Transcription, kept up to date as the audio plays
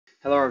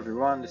Hello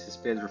everyone, this is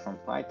Pedro from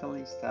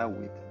Pythonista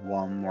with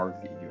one more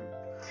video.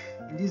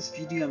 In this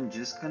video, I'm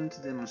just going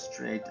to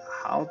demonstrate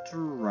how to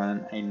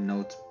run a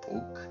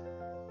notebook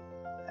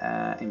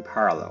in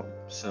parallel.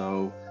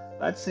 So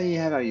let's say you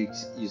have a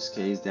use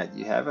case that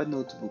you have a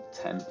notebook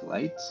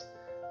template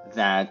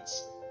that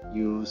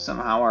you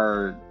somehow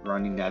are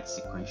running that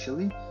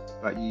sequentially,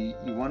 but you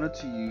wanted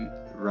to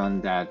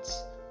run that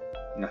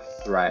in a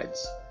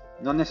threads,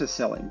 not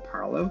necessarily in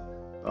parallel,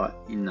 but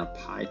in a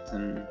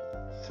Python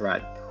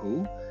thread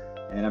pool.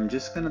 And I'm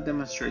just going to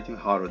demonstrate you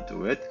how to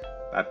do it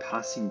by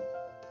passing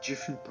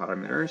different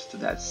parameters to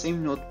that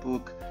same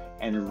notebook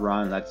and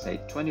run, let's say,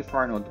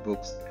 24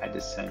 notebooks at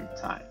the same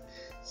time.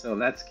 So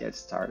let's get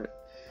started.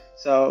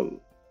 So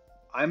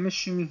I'm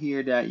assuming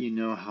here that you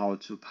know how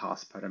to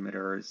pass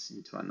parameters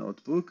into a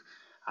notebook.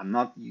 I'm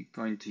not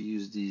going to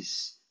use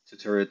this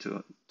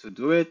tutorial to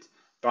do it,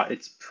 but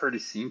it's pretty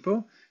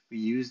simple. We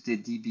use the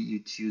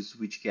dbutils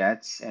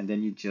widgets, and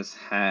then you just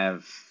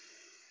have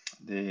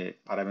the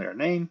parameter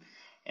name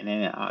and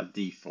then a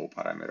default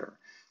parameter.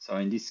 So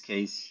in this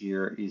case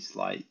here is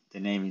like the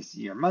name is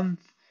year month,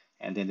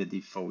 and then the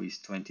default is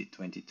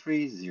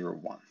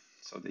 2023-01,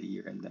 so the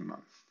year and the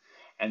month.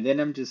 And then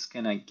I'm just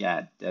gonna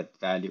get that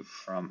value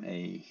from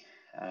a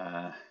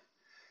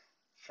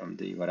from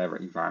the whatever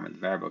environment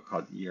variable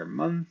called year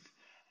month,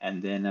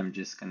 and then I'm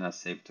just gonna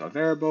save to a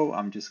variable.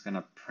 I'm just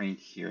gonna print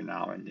here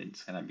now, and then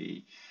it's gonna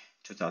be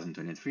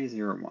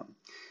 2023-01.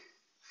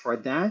 For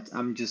that,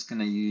 I'm just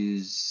gonna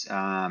use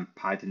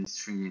Python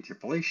string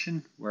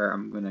interpolation, where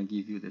I'm gonna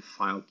give you the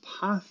file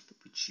path,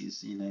 which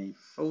is in a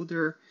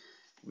folder.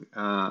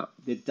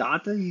 The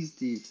data is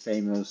the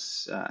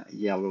famous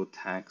yellow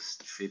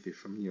text strip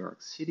from New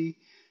York City.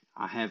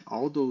 I have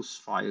all those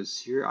files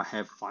here. I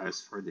have files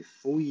for the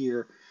full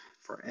year,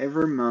 for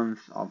every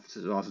month of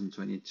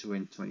 2022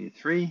 and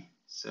 23.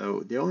 So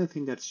the only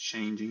thing that's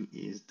changing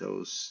is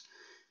those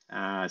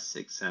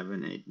 6,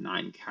 7, 8,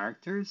 9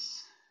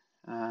 characters.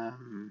 Let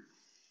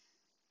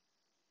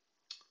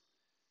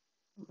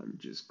me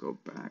just go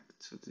back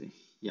to the,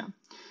 yeah.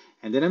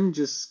 And then I'm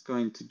just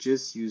going to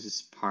just use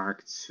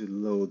Spark to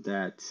load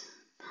that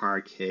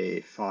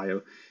Parquet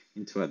file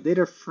into a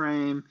data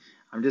frame.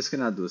 I'm just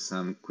gonna do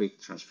some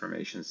quick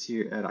transformations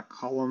here. Add a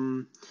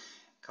column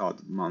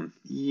called month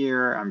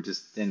year. I'm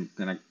just then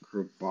gonna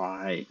group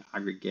by,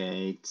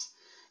 aggregate,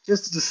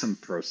 just do some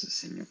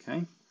processing,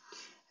 okay?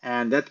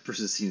 And that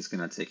processing is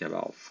gonna take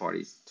about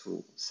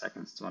 42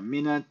 seconds to a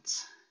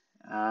minute.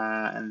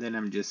 And then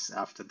I'm just,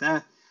 after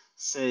that,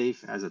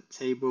 save as a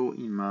table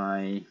in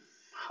my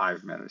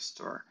Hive meta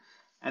store.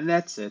 And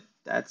that's it.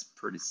 That's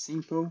pretty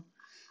simple.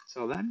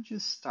 So let me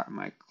just start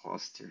my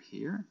cluster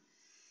here.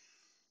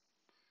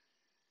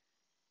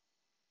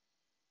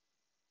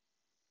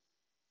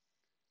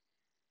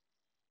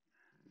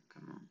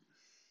 Come on.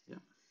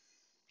 Yeah.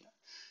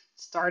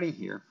 Starting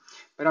here.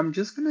 But I'm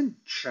just going to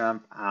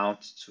jump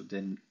out to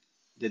the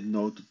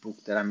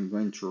notebook that I'm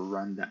going to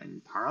run that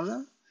in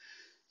parallel.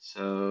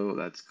 So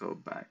let's go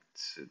back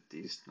to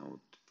this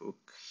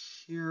notebook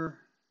here.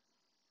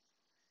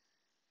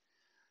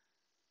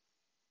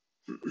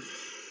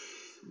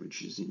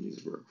 Which is in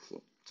this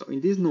workflow. So in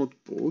this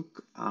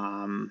notebook,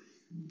 I'm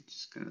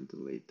just gonna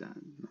delete that,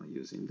 not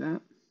using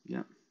that.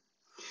 Yeah.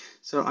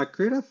 So I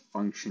create a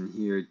function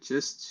here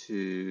just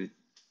to,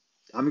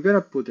 I'm gonna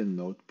put a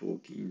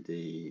notebook in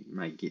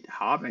my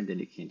GitHub, and then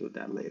you can do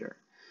that later.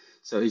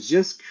 So it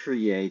just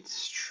creates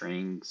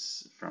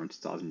strings from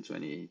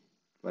 2020,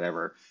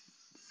 whatever,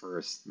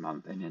 first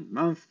month and end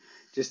month,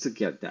 just to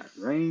get that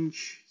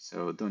range.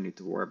 So don't need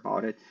to worry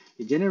about it.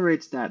 It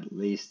generates that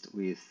list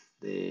with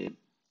the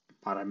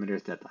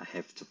parameters that I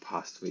have to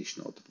pass to each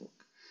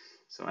notebook.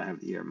 So I have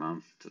the year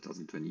month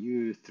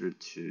 2020 through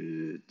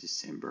to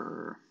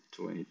December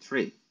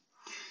 23.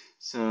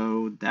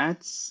 So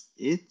that's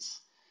it.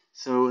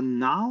 So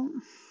now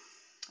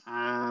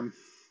I'm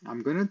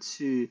going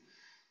to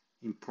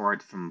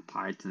import from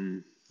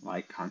Python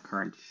like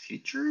concurrent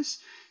features,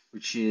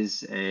 which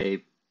is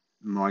a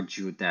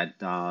module that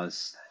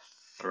does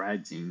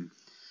threading.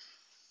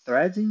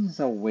 Threading is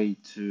a way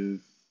to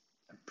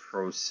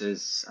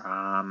process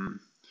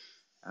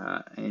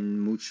in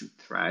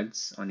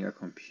multi-threads on your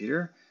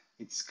computer.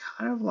 It's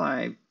kind of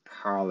like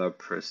parallel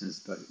process,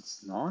 but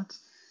it's not.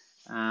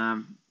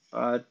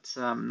 But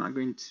I'm not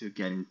going to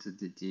get into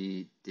the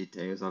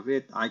details of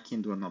it. I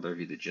can do another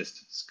video just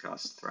to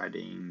discuss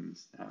threading,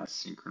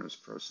 synchronous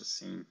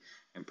processing,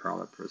 and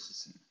parallel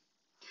processing.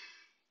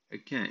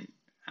 Okay,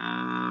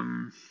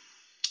 and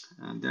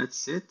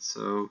that's it.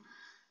 So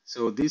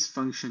this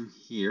function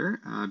here,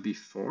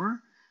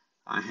 before,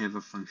 I have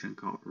a function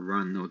called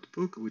run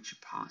notebook, which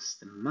passes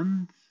the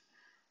month,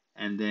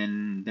 and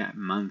then that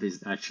month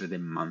is actually the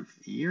month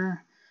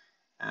year,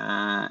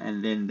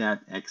 and then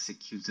that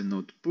executes the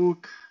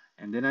notebook,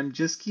 and then I'm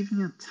just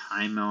giving a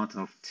timeout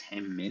of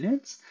 10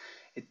 minutes,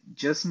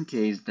 just in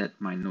case that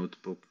my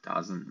notebook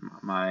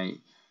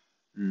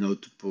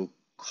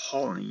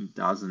calling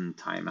doesn't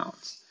time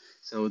out.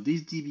 So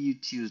this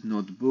dbutils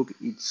notebook,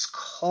 it's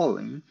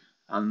calling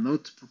a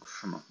notebook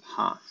from a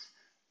path.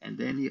 And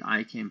then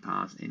I can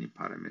pass any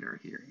parameter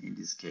here. In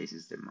this case,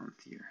 it's the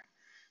month here.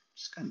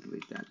 Just gonna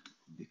delete that.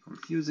 It'd be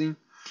confusing.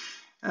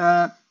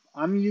 Uh,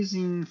 I'm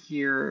using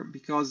here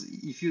because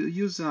if you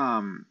use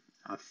a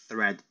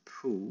thread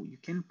pool, you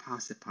can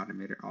pass the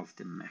parameter of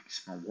the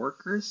maximum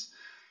workers.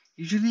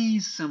 Usually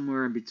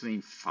somewhere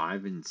between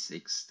 5 and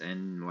 6,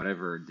 then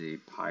whatever the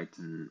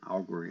Python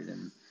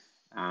algorithm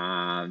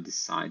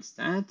decides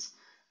that.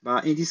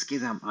 But in this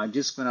case, I'm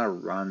just gonna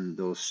run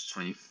those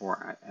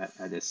 24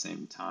 at the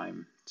same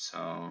time.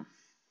 So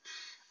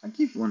I'll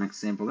give one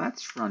example.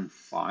 Let's run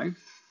 5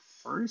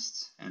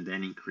 first and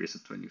then increase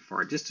to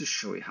 24 just to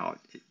show you how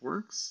it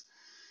works.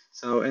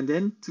 So, and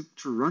then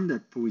to run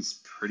that pool is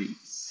pretty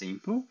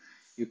simple.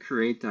 You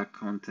create a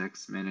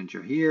context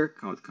manager here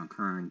called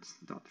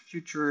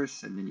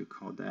concurrent.futures, and then you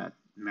call that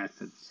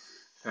method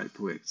thread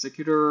pool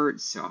executor,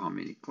 so how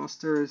many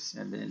clusters,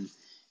 and then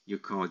you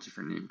call a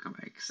different name called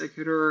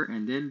executor,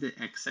 and then the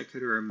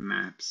executor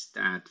maps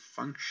that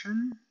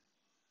function,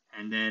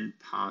 and then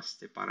pass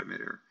the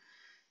parameter,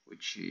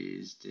 which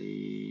is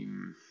the,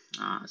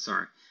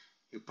 sorry,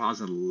 you pass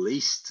a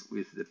list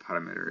with the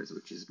parameters,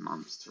 which is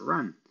months to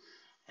run.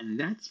 And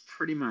that's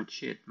pretty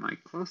much it. My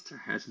cluster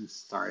hasn't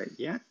started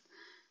yet.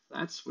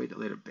 Let's wait a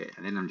little bit,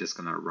 and then I'm just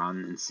gonna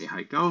run and see how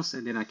it goes,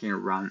 and then I can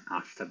run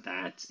after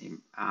that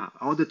in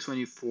all the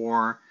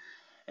 24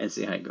 and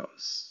see how it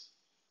goes.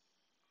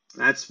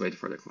 Let's wait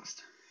for the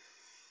cluster.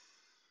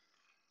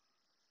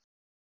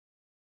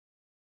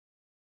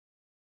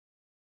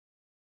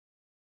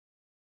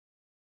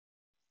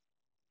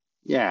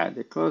 Yeah,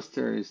 the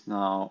cluster is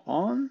now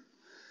on.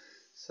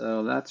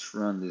 So let's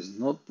run this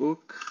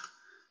notebook.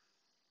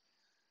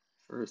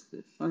 First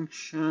the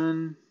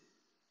function,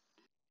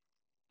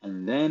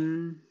 and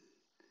then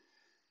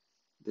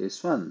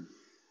this one.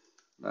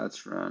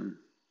 Let's run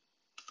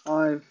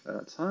 5 at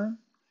a time.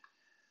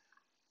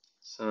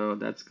 So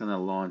that's gonna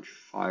launch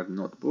 5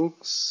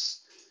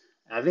 notebooks.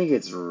 I think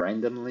it's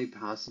randomly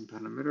passing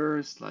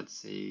parameters. Let's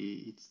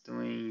see, it's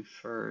doing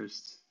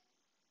first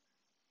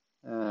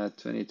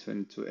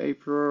 2022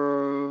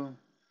 April,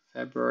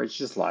 February. It's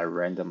just like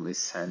randomly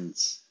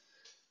sends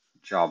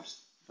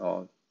jobs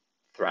or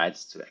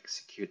threads to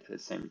execute at the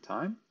same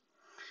time.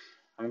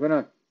 I'm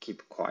gonna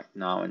keep quiet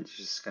now and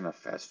just gonna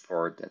fast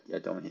forward that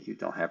you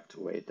don't have to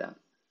wait that.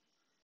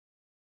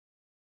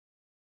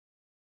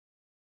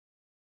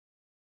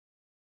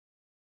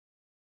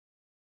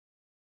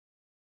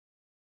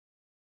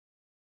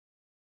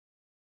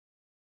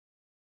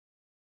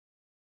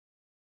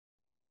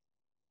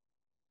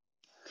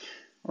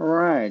 All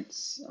right,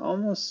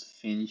 almost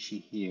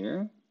finishing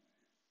here.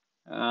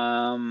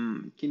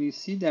 Can you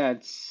see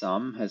that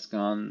some has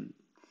gone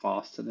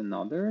faster than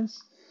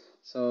others?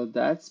 So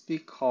that's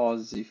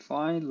because if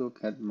I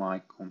look at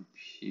my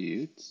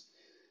compute,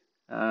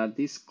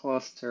 this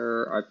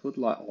cluster, I put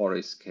like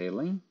auto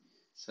scaling.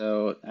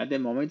 So at the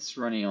moment it's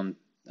running on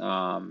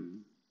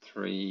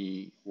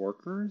 3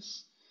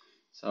 workers.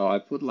 So I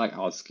put like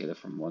outscaler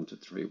from 1 to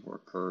 3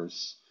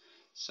 workers.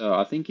 So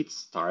I think it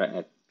started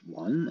at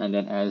 1, and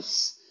then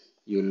as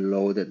you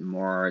loaded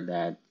more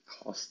that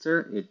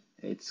cluster,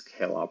 it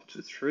scale up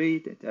to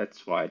 3.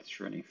 That's why it's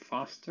running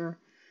faster.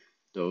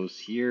 Those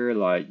here,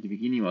 like the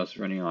beginning was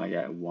running like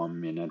at 1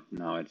 minute,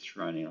 now it's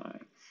running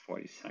like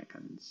 40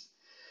 seconds.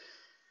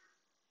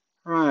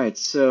 Right,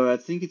 so I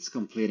think it's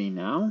completing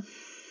now.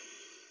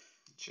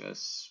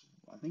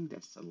 I think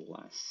that's the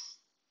last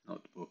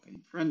notebook.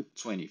 And run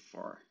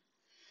 24.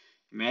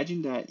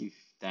 Imagine that if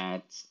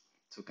that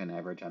took an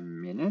average a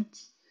minute,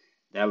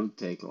 that would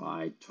take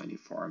like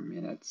 24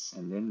 minutes.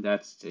 And then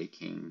that's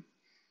taking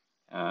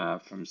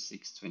from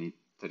 6:33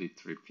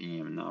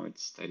 p.m. Now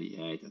it's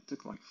 38. It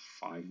took like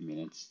 5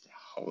 minutes, the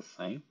whole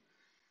thing.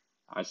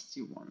 I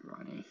still want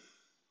running.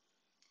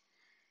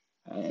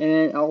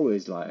 And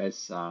always like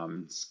as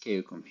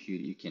scale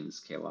compute, you can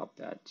scale up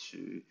that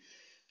to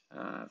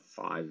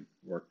 5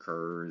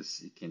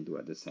 workers you can do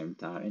at the same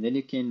time, and then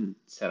you can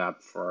set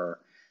up for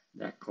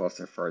that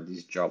cluster for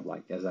this job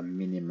like as a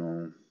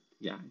minimum.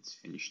 Yeah, it's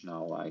finished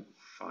now, like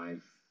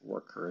 5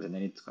 workers, and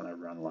then it's gonna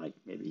run like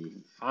maybe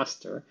even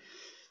faster.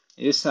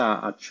 It's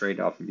a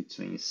trade-off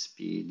between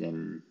speed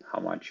and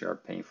how much you're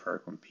paying for a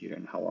computer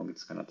and how long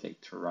it's gonna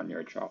take to run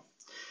your job.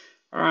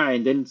 All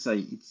right, then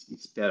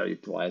it's better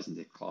utilizing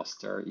the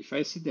cluster. If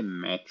I see the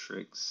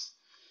metrics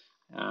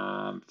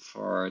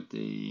for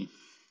the,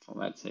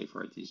 let's say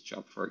for this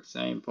job, for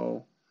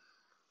example,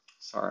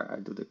 sorry, I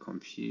do the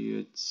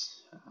compute.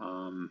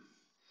 Um,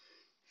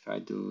 if I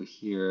do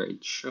here,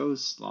 it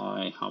shows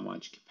like how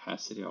much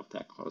capacity of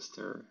that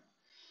cluster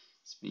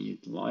it's been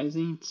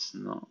utilizing. It's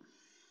not,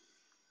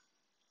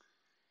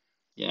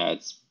 yeah,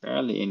 it's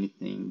barely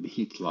anything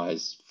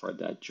utilized for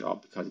that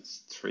job because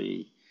it's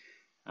 3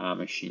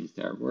 machines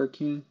that are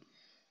working.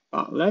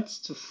 But let's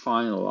to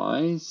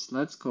finalize,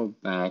 let's go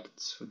back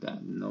to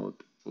that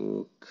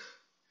notebook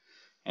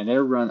and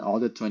then run all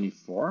the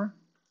 24,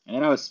 and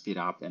then I will speed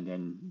up, and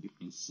then you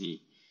can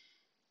see,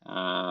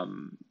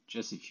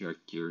 just if you're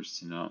curious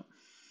to know.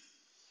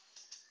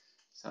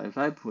 So if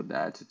I put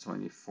that to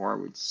 24,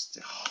 which is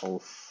the whole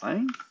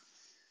thing,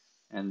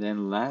 and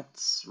then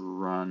let's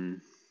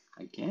run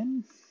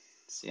again,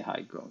 see how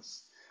it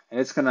goes. And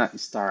it's gonna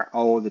start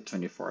all the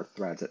 24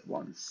 threads at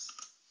once.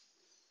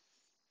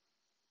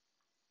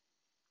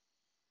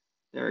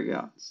 There we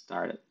go,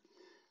 started.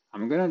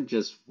 I'm gonna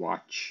just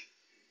watch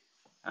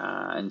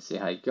and see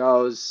how it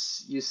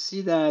goes. You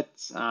see that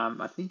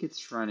I think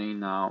it's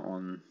running now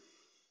on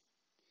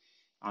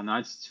now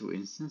it's 2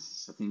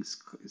 instances. I think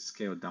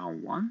scaled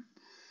down 1.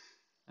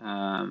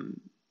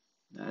 Um,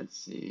 let's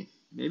see.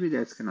 Maybe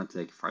that's gonna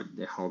take for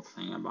the whole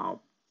thing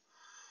about,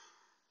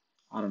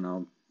 I don't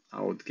know,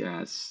 I would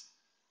guess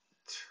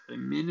 3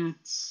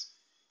 minutes.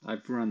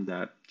 I've run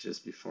that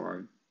just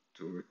before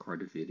to record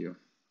the video.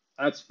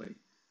 Let's wait.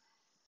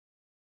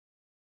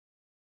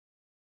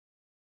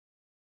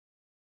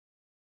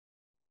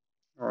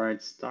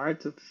 Alright,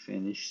 start to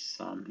finish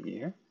some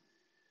here,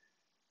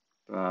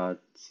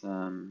 but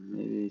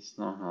maybe it's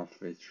not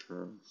halfway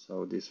through.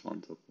 So this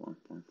one took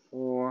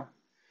 1.4,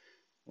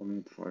 1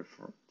 minute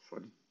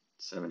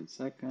 47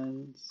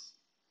 seconds.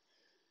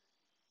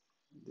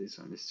 This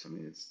one is 2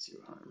 minutes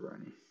too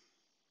running.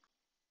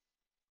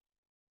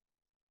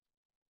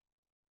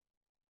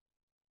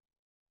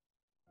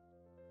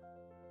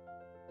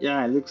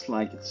 Yeah, it looks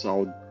like it's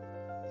all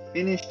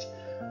finished.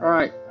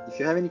 Alright, if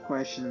you have any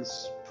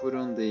questions, put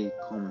on the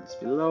comments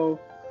below.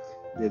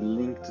 The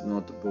link to the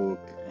notebook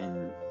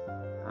and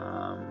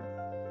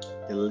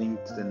the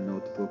link to the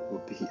notebook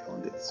will be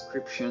on the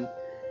description.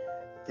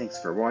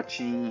 Thanks for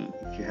watching.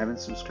 If you haven't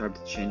subscribed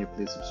to the channel,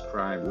 please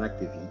subscribe, like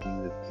the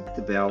video, click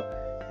the bell,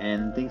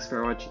 and thanks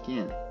for watching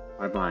again.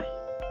 Bye bye.